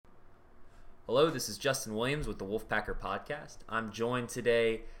Hello, this is Justin Williams with the Wolfpacker Podcast. I'm joined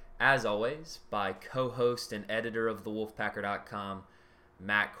today, as always, by co-host and editor of thewolfpacker.com,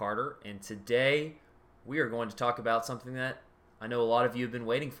 Matt Carter. And today, we are going to talk about something that I know a lot of you have been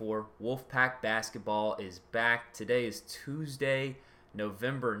waiting for. Wolfpack basketball is back. Today is Tuesday,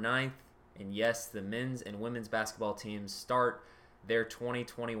 November 9th. And yes, the men's and women's basketball teams start their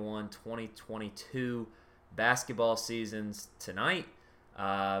 2021-2022 basketball seasons tonight.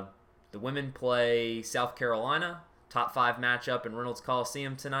 The women play South Carolina, top 5 matchup in Reynolds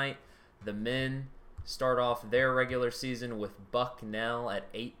Coliseum tonight. The men start off their regular season with Bucknell at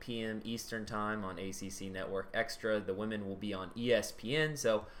 8 p.m. Eastern Time on ACC Network Extra. The women will be on ESPN,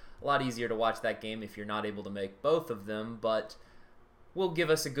 so a lot easier to watch that game if you're not able to make both of them, but will give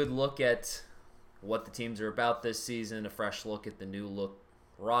us a good look at what the teams are about this season, a fresh look at the new look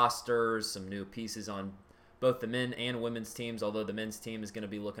rosters, some new pieces on both the men and women's teams, although the men's team is going to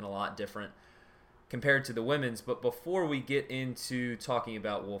be looking a lot different compared to the women's. But before we get into talking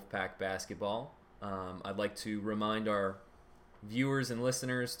about Wolfpack basketball, I'd like to remind our viewers and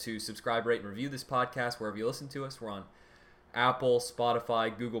listeners to subscribe, rate, and review this podcast wherever you listen to us. We're on Apple,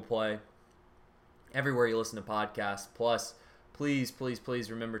 Spotify, Google Play, everywhere you listen to podcasts. Plus, please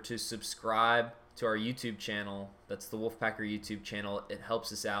remember to subscribe to our YouTube channel. That's the Wolfpacker YouTube channel. It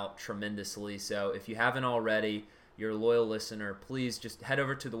helps us out tremendously. So if you haven't already, you're a loyal listener, please just head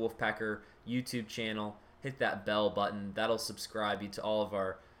over to the Wolfpacker YouTube channel, hit that bell button. That'll subscribe you to all of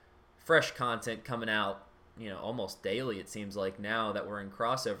our fresh content coming out, almost daily, it seems like, now that we're in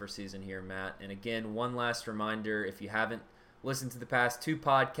crossover season here, Matt. And again, one last reminder, if you haven't listened to the past 2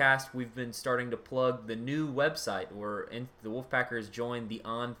 podcasts, we've been starting to plug the new website. The Wolfpacker has joined the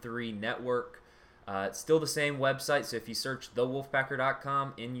On3 network. It's still the same website, so if you search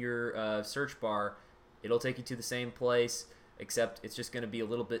thewolfpacker.com in your search bar, it'll take you to the same place, except it's just going to be a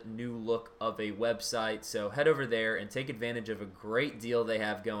little bit new look of a website. So head over there and take advantage of a great deal they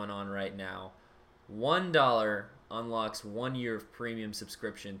have going on right now. $1 unlocks 1 year of premium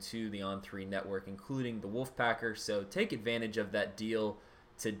subscription to the On3 network, including the Wolfpacker. So take advantage of that deal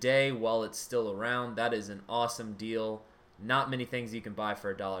today while it's still around. That is an awesome deal. Not many things you can buy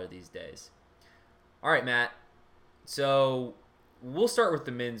for $1 these days. All right, Matt. So we'll start with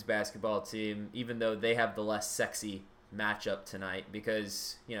the men's basketball team, even though they have the less sexy matchup tonight,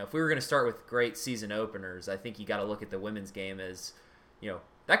 because, if we were going to start with great season openers, I think you got to look at the women's game as,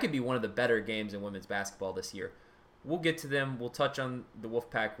 that could be one of the better games in women's basketball this year. We'll get to them. We'll touch on the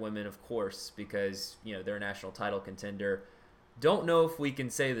Wolfpack women, of course, because, they're a national title contender. Don't know if we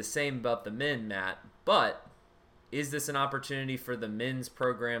can say the same about the men, Matt, but is this an opportunity for the men's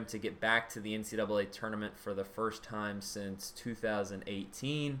program to get back to the NCAA tournament for the first time since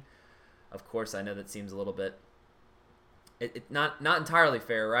 2018? Of course, I know that seems a little bit not entirely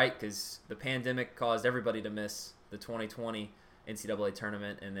fair, right? Because the pandemic caused everybody to miss the 2020 NCAA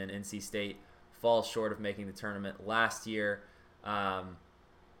tournament, and then NC State falls short of making the tournament last year.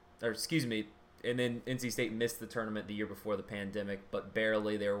 And then NC State missed the tournament the year before the pandemic, but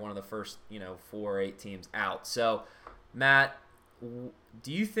barely. They were one of the first, 4 or 8 teams out. So, Matt,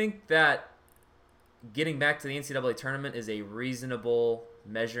 do you think that getting back to the NCAA tournament is a reasonable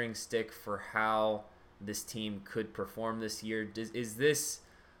measuring stick for how this team could perform this year?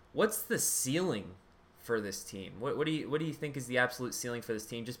 What's the ceiling for this team? What do you think is the absolute ceiling for this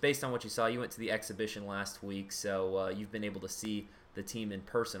team, just based on what you saw? You went to the exhibition last week, so you've been able to see the team in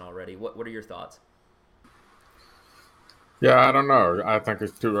person already. What are your thoughts? Yeah, I don't know. I think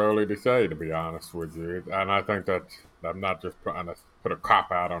it's too early to say, to be honest with you. And I think that I'm not just trying to put a cop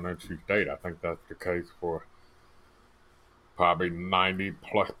out on NC State. I think that's the case for probably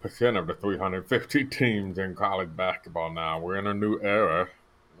 90+% of the 350 teams in college basketball now. We're in a new era,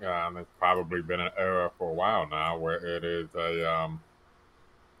 and it's probably been an era for a while now, where it is a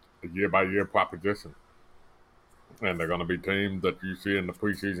year-by-year proposition. And they're going to be teams that you see in the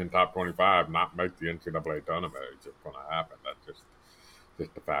preseason top 25 not make the NCAA tournament. It's just going to happen. That's just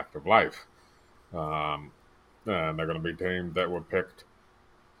the fact of life. And they're going to be teams that were picked.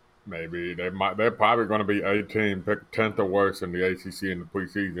 Maybe they're probably going to be a team picked 10th or worse in the ACC in the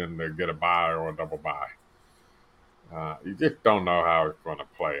preseason to get a bye or a double bye. You just don't know how it's going to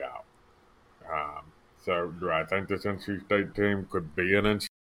play out. So do I think this NC State team could be an NC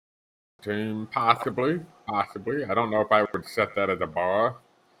team? Possibly. I don't know if I would set that as a bar,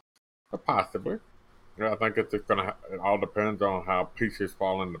 but possibly. I think it's just it all depends on how pieces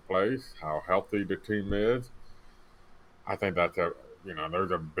fall into place, how healthy the team is. I think that's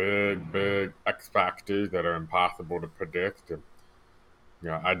there's a big X factors that are impossible to predict. And,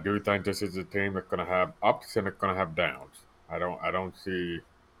 I do think this is a team that's going to have ups and it's going to have downs. I don't see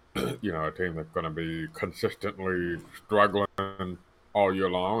a team that's going to be consistently struggling all year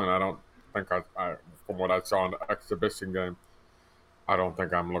long. And I don't think from what I saw in the exhibition game, I don't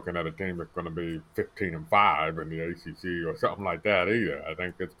think I'm looking at a team that's going to be 15-5 in the ACC or something like that either. I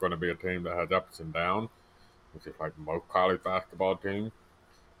think it's going to be a team that has ups and downs, which is like most college basketball teams.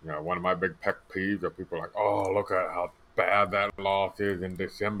 One of my big pet peeves are people like, oh, look at how bad that loss is in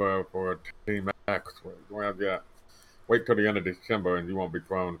December for Team X. Well, yeah, wait till the end of December and you won't be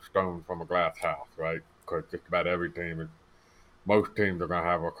throwing stones from a glass house, right? Because just about every team, most teams are going to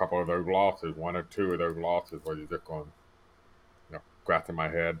have a couple of those losses, one or two of those losses where you're just going, scratching my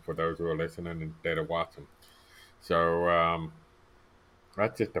head for those who are listening instead of watching. So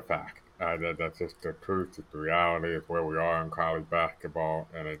that's just a fact. That's just the truth. It's the reality. It's where we are in college basketball.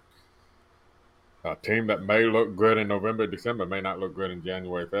 And a team that may look good in November, December may not look good in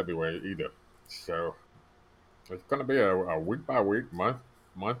January, February either. So it's going to be a week by week, month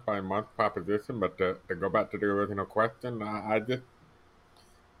by month proposition. But to go back to the original question, I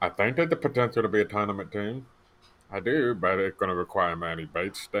think there's the potential to be a tournament team. I do, but it's going to require Manny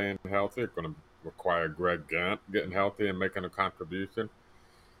Bates staying healthy. It's going to require Greg Gant getting healthy and making a contribution.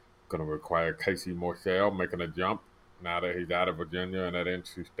 It's going to require Casey Morsell making a jump now that he's out of Virginia and at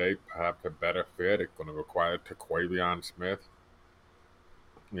NC State, perhaps a better fit. It's going to require Taquavion Smith,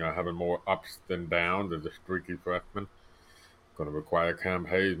 having more ups than downs as a streaky freshman. It's going to require Cam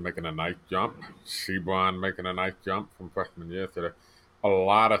Hayes making a nice jump, Seabron making a nice jump from freshman year. So a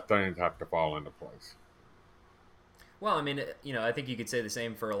lot of things have to fall into place. Well, I mean, I think you could say the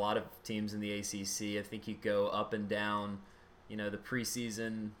same for a lot of teams in the ACC. I think you go up and down, the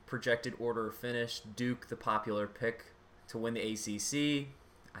preseason projected order finish. Duke, the popular pick to win the ACC.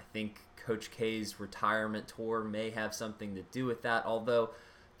 I think Coach K's retirement tour may have something to do with that, although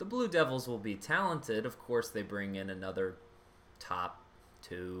the Blue Devils will be talented. Of course, they bring in another top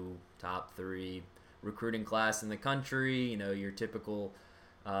 2, top 3 recruiting class in the country. Your typical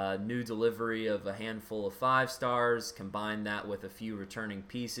new delivery of a handful of 5 stars, combine that with a few returning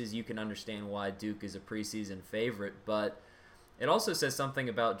pieces, you can understand why Duke is a preseason favorite. But it also says something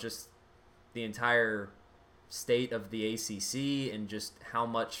about just the entire state of the ACC and just how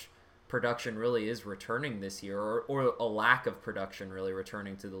much production really is returning this year, or a lack of production really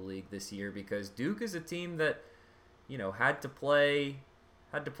returning to the league this year, because Duke is a team that had to play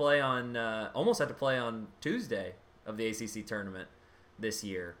on Tuesday of the ACC tournament this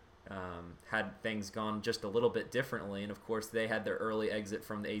year, had things gone just a little bit differently. And of course they had their early exit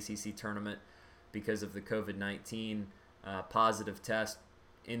from the ACC tournament because of the COVID-19 positive test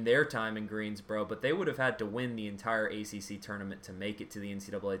in their time in Greensboro, but they would have had to win the entire ACC tournament to make it to the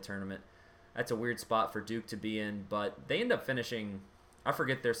NCAA tournament. That's a weird spot for Duke to be in, but they end up finishing, I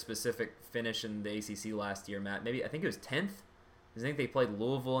forget their specific finish in the ACC last year, Matt. I think it was 10th. I think they played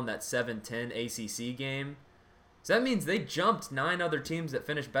Louisville in that 7-10 ACC game. So that means they jumped 9 other teams that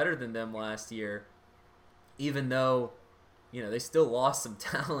finished better than them last year, even though, they still lost some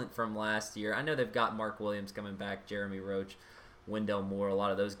talent from last year. I know they've got Mark Williams coming back, Jeremy Roach, Wendell Moore, a lot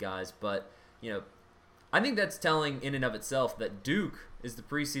of those guys. But, I think that's telling in and of itself that Duke is the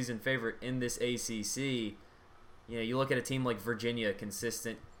preseason favorite in this ACC. You look at a team like Virginia,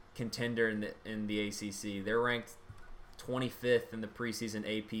 consistent contender in the ACC. They're ranked 25th in the preseason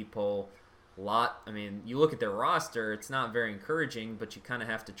AP poll. You look at their roster, it's not very encouraging, but you kind of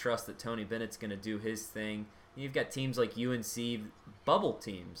have to trust that Tony Bennett's going to do his thing. You've got teams like UNC, bubble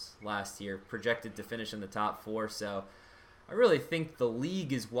teams last year, projected to finish in the top 4. So I really think the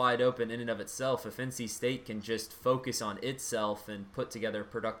league is wide open in and of itself. If NC State can just focus on itself and put together a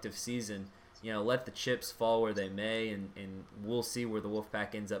productive season, let the chips fall where they may, and we'll see where the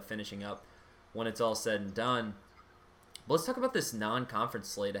Wolfpack ends up finishing up when it's all said and done. But let's talk about this non-conference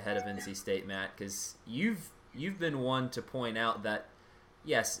slate ahead of NC State, Matt, because you've been one to point out that,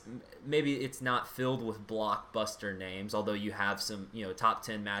 yes, maybe it's not filled with blockbuster names, although you have some, top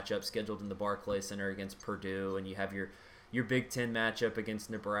 10 matchups scheduled in the Barclays Center against Purdue, and you have your Big Ten matchup against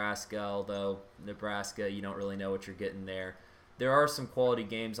Nebraska, although Nebraska, you don't really know what you're getting there. There are some quality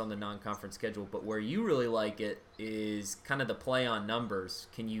games on the non-conference schedule, but where you really like it is kind of the play on numbers.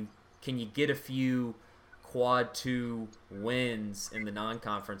 Can you get a few quad 2 wins in the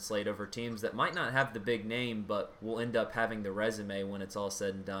non-conference slate over teams that might not have the big name but will end up having the resume when it's all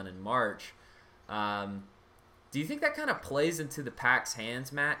said and done in March? Do you think that kind of plays into the Pac's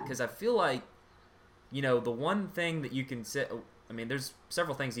hands, Matt? Because I feel like, the one thing that you can say, there's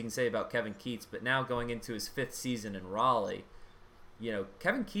several things you can say about Kevin Keatts, but now going into his 5th season in Raleigh,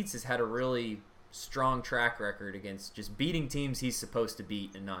 Kevin Keatts has had a really strong track record against just beating teams he's supposed to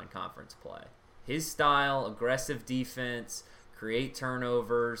beat in non-conference play. His style, aggressive defense, create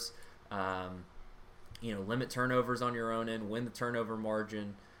turnovers, limit turnovers on your own end, win the turnover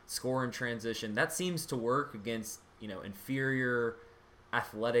margin, score in transition. That seems to work against, inferior,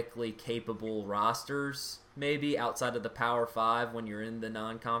 athletically capable rosters, maybe outside of the Power Five when you're in the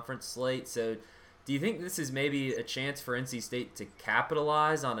non-conference slate. So do you think this is maybe a chance for NC State to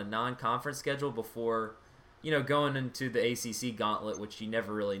capitalize on a non-conference schedule before, going into the ACC gauntlet, which you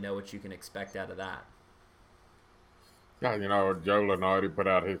never really know what you can expect out of that? Yeah, Joe Lenardi put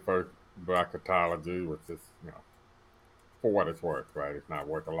out his first bracketology, which is, for what it's worth, right? It's not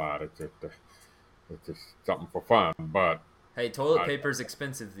worth a lot. It's just something for fun. But hey, toilet paper is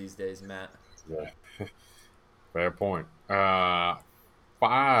expensive these days, Matt. Yeah, fair point. 5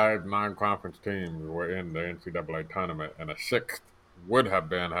 non-conference teams were in the NCAA tournament, and a 6th would have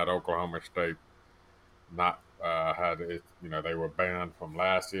been had Oklahoma State not had it. They were banned from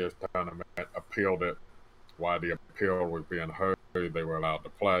last year's tournament, appealed it. While the appeal was being heard, they were allowed to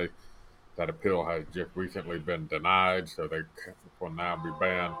play. That appeal has just recently been denied, so they will now be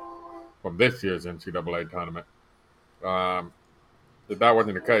banned from this year's NCAA tournament. If that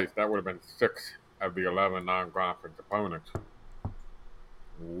wasn't the case, that would have been 6 of the 11 non-conference opponents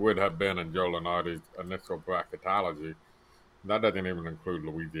would have been in Joe Lenardi's initial bracketology. That doesn't even include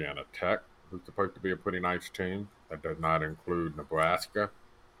Louisiana Tech, who's supposed to be a pretty nice team. That does not include Nebraska,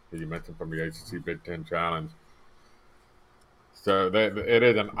 who you mentioned from the ACC Big Ten Challenge. So it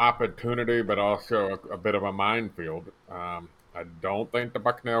is an opportunity, but also a bit of a minefield. I don't think the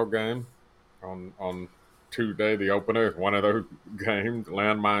Bucknell game on Tuesday, the opener, is one of those games,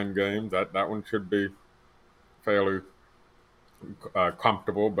 landmine games. That one should be fairly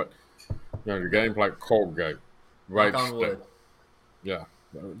comfortable. But the games like Colgate, Knock on wood. Yeah,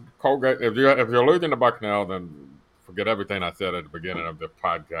 Colgate. If you're losing to Bucknell, then forget everything I said at the beginning of the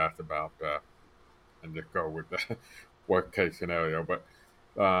podcast about, and just go with the worst case scenario. But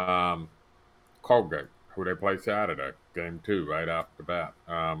Colgate, who they play Saturday, game 2 right off the bat.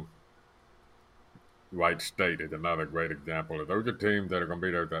 Wright State is another great example. Those are teams that are going to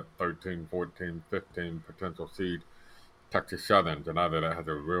be there, that 13, 14, 15 potential seed. Texas Southern's another that has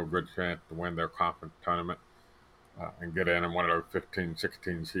a real good chance to win their conference tournament and get in one of those 15,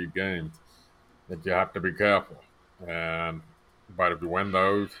 16 seed games. That you have to be careful. But if you win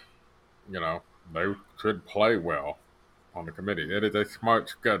those, they should play well on the committee. It is a smart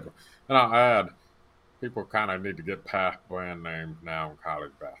schedule. And I'll add, people kind of need to get past brand names now in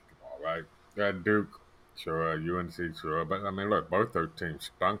college basketball, right? Duke, sure. UNC, sure. But, look, both those teams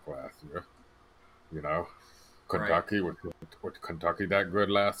stunk last year. Kentucky, right. was Kentucky that good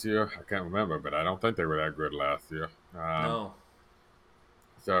last year? I can't remember, but I don't think they were that good last year. No.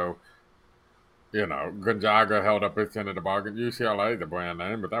 So, Gonzaga held up its end of the bargain. UCLA, the brand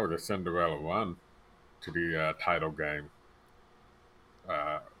name, but that was a Cinderella run to the title game.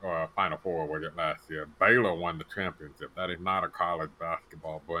 Or Final Four was it last year. Baylor won the championship. That is not a college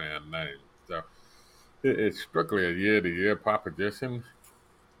basketball brand name. So it's strictly a year-to-year proposition.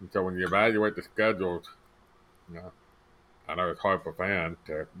 And so when you evaluate the schedules, I know it's hard for fans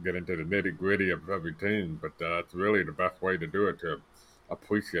to get into the nitty-gritty of every team, but that's really the best way to do it, to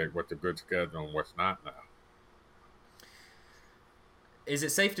appreciate what's a good schedule and what's not now. Is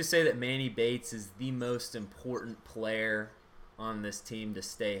it safe to say that Manny Bates is the most important player on this team to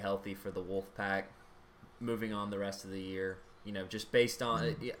stay healthy for the Wolfpack moving on the rest of the year? Just based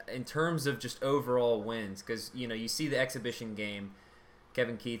on, in terms of just overall wins, because, you see the exhibition game.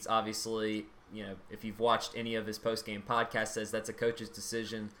 Kevin Keats, obviously, if you've watched any of his post-game podcast, says that's a coach's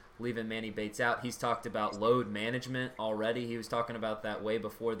decision, leaving Manny Bates out. He's talked about load management already. He was talking about that way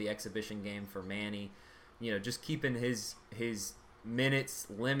before the exhibition game for Manny. Just keeping his minutes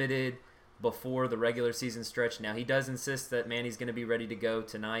limited before the regular season stretch. Now, he does insist that Manny's going to be ready to go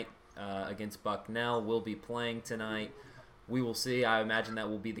tonight against Bucknell. Will be playing tonight. We will see. I imagine that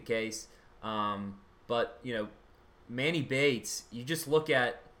will be the case. But, Manny Bates, you just look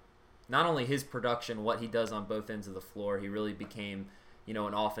at not only his production, what he does on both ends of the floor. He really became, an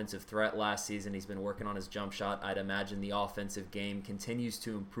offensive threat last season. He's been working on his jump shot. I'd imagine the offensive game continues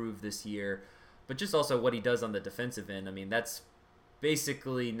to improve this year. But just also what he does on the defensive end, that's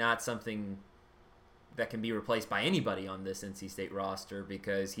basically not something that can be replaced by anybody on this NC State roster,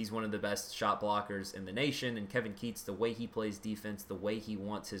 because he's one of the best shot blockers in the nation. And Kevin Keats, the way he plays defense, the way he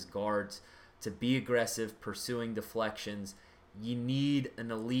wants his guards to be aggressive, pursuing deflections, you need an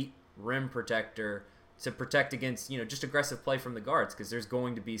elite rim protector to protect against, just aggressive play from the guards, because there's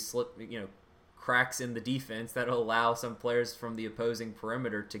going to be cracks in the defense that'll allow some players from the opposing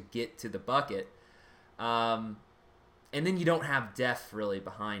perimeter to get to the bucket. And then you don't have depth really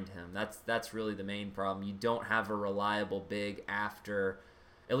behind him. That's really the main problem. You don't have a reliable big after,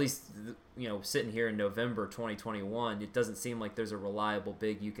 at least, sitting here in November 2021, it doesn't seem like there's a reliable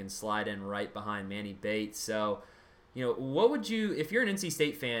big you can slide in right behind Manny Bates. So, what would you, if you're an NC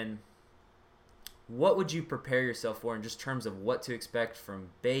State fan, what would you prepare yourself for in just terms of what to expect from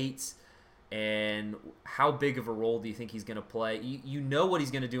Bates, and how big of a role do you think he's going to play? You know what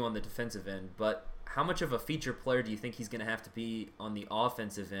he's going to do on the defensive end, but how much of a feature player do you think he's going to have to be on the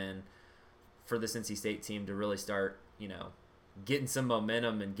offensive end for this NC State team to really start, getting some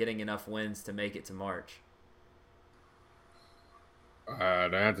momentum and getting enough wins to make it to March? To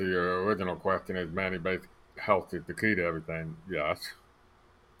answer your original question, is Manny Bates' health is the key to everything? Yes.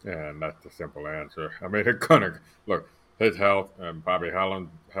 And that's the simple answer. I mean, look, his health and Bobby Helen's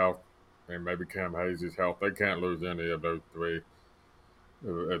health and maybe Cam Hayes' health, they can't lose any of those three.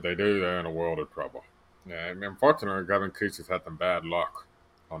 If they do, they're in a world of trouble. And unfortunately, Kevin Keats has had some bad luck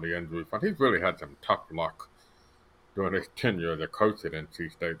on the injury front. He's really had some tough luck during his tenure as a coach at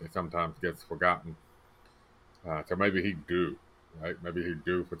NC State that sometimes gets forgotten. So maybe he'd do, right? Maybe he'd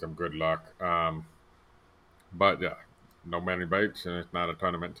do for some good luck. But yeah, no Manny Bates, and it's not a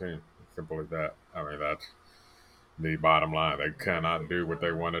tournament team. Simple as that. I mean, that's the bottom line. They cannot do what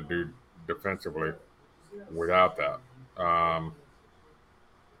they want to do defensively without that.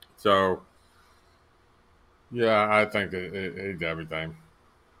 So, yeah, I think it's everything.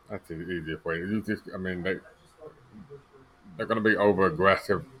 That's the easiest way. They're going to be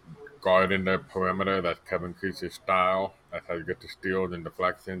over-aggressive guarding their perimeter. That's Kevin Keats' style. That's how you get the steals and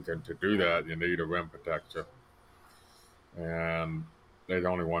deflections. And to do that, you need a rim protector. And there's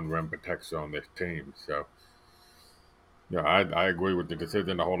only one rim protector on this team. So, yeah, I agree with the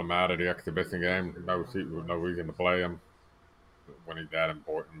decision to hold him out of the exhibition game. No reason to play him when he's that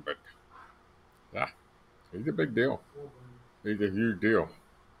important. But, yeah, he's a big deal. He's a huge deal.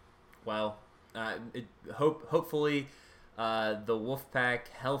 Well, hopefully the Wolfpack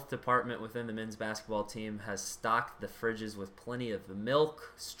health department within the men's basketball team has stocked the fridges with plenty of the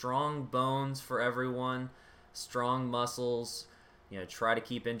milk, strong bones for everyone, strong muscles. Try to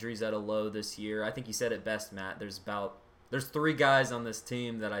keep injuries at a low this year. I think you said it best, Matt. There's 3 guys on this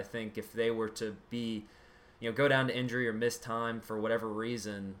team that I think if they were to be, go down to injury or miss time for whatever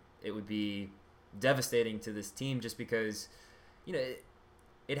reason, it would be devastating to this team just because,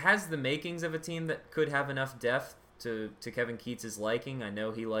 it has the makings of a team that could have enough depth to Kevin Keats' liking. I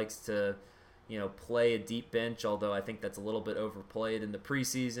know he likes to, play a deep bench, although I think that's a little bit overplayed in the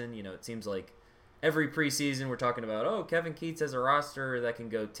preseason. It seems like every preseason we're talking about, Kevin Keats has a roster that can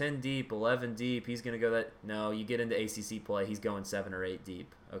go 10 deep, 11 deep. He's going to go that. No, you get into ACC play, he's going 7 or 8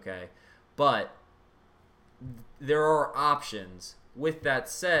 deep, okay? But there are options. With that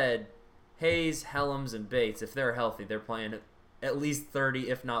said, Hayes, Helms, and Bates, if they're healthy, they're playing at least 30,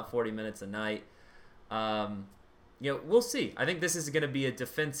 if not 40 minutes a night. We'll see. I think this is going to be a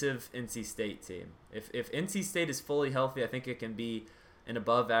defensive NC State team. If NC State is fully healthy, I think it can be an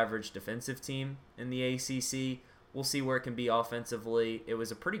above-average defensive team in the ACC. We'll see where it can be offensively. It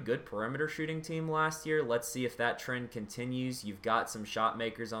was a pretty good perimeter shooting team last year. Let's see if that trend continues. You've got some shot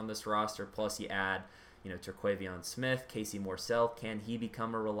makers on this roster, plus you add, Terquavion Smith, Casey Morsell. Can he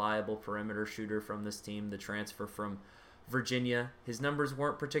become a reliable perimeter shooter from this team? The transfer from Virginia. His numbers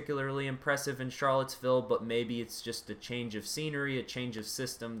weren't particularly impressive in Charlottesville, but maybe it's just a change of scenery, a change of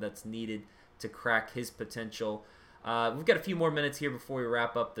system that's needed to crack his potential. We've got a few more minutes here before we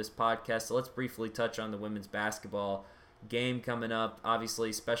wrap up this podcast, so let's briefly touch on the women's basketball game coming up.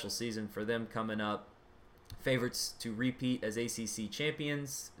 Obviously, special season for them coming up. Favorites to repeat as ACC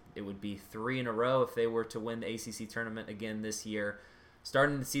champions. It would be 3 in a row if they were to win the ACC tournament again this year.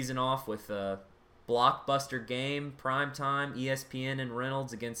 Starting the season off with a blockbuster game, primetime, ESPN and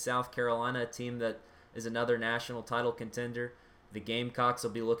Reynolds against South Carolina, a team that is another national title contender. The Gamecocks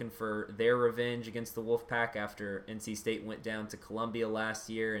will be looking for their revenge against the Wolfpack after NC State went down to Columbia last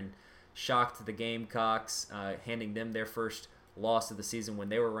year and shocked the Gamecocks, handing them their first loss of the season when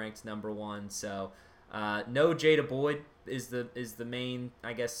they were ranked number 1. So no Jada Boyd is the main,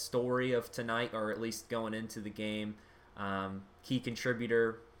 I guess, story of tonight, or at least going into the game. Key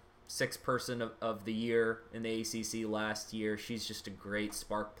contributor, 6th person of the year in the ACC last year. She's just a great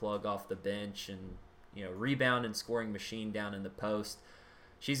spark plug off the bench and, rebound and scoring machine down in the post.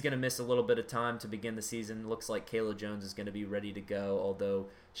 She's going to miss a little bit of time to begin the season. Looks like Kayla Jones is going to be ready to go, although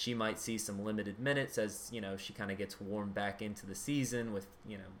she might see some limited minutes as, she kind of gets warmed back into the season with,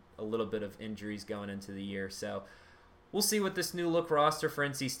 a little bit of injuries going into the year. So we'll see what this new look roster for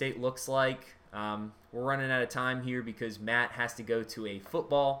NC State looks like. We're running out of time here because Matt has to go to a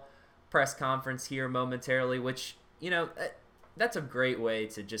football press conference here momentarily, which that's a great way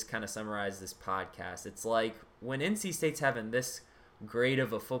to just kind of summarize this podcast. It's like when NC State's having this great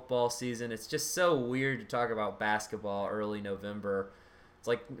of a football season, it's just so weird to talk about basketball early November. It's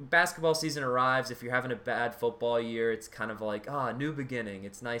like basketball season arrives. If you're having a bad football year, it's kind of like, new beginning.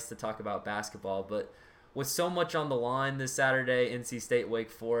 It's nice to talk about basketball. But with so much on the line this Saturday, NC State, Wake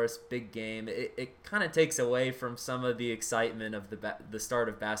Forest, big game, it kind of takes away from some of the excitement of the start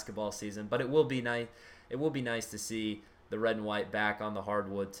of basketball season. But it will be nice. It will be nice to see the red and white back on the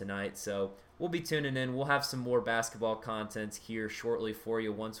hardwood tonight. So we'll be tuning in. We'll have some more basketball content here shortly for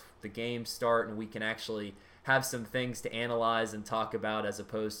you once the games start and we can actually have some things to analyze and talk about as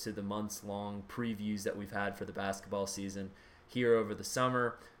opposed to the months-long previews that we've had for the basketball season here over the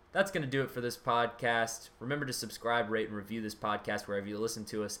summer. That's going to do it for this podcast. Remember to subscribe, rate, and review this podcast wherever you listen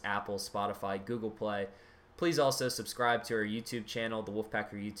to us, Apple, Spotify, Google Play. Please also subscribe to our YouTube channel, the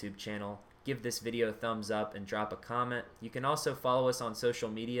Wolfpacker YouTube channel. Give this video a thumbs up and drop a comment. You can also follow us on social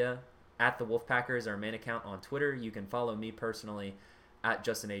media. At the Wolfpacker is our main account on Twitter. You can follow me personally at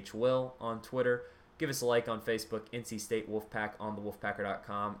Justin H. Will on Twitter. Give us a like on Facebook, NC State Wolfpack on the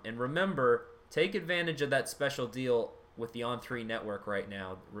Wolfpacker.com. And remember, take advantage of that special deal with the On3 network right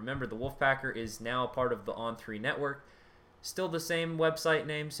now. Remember, the Wolfpacker is now a part of the On3 network. Still the same website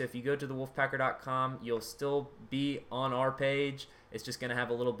name, so if you go to the Wolfpacker.com, you'll still be on our page. It's just going to have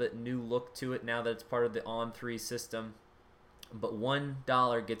a little bit new look to it now that it's part of the On3 system. But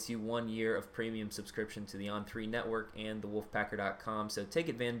 $1 gets you 1 year of premium subscription to the On3 network and the Wolfpacker.com. So take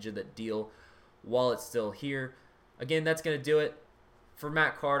advantage of that deal while it's still here. Again, that's going to do it. For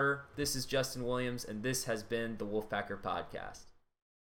Matt Carter, this is Justin Williams, and this has been the Wolfpacker Podcast.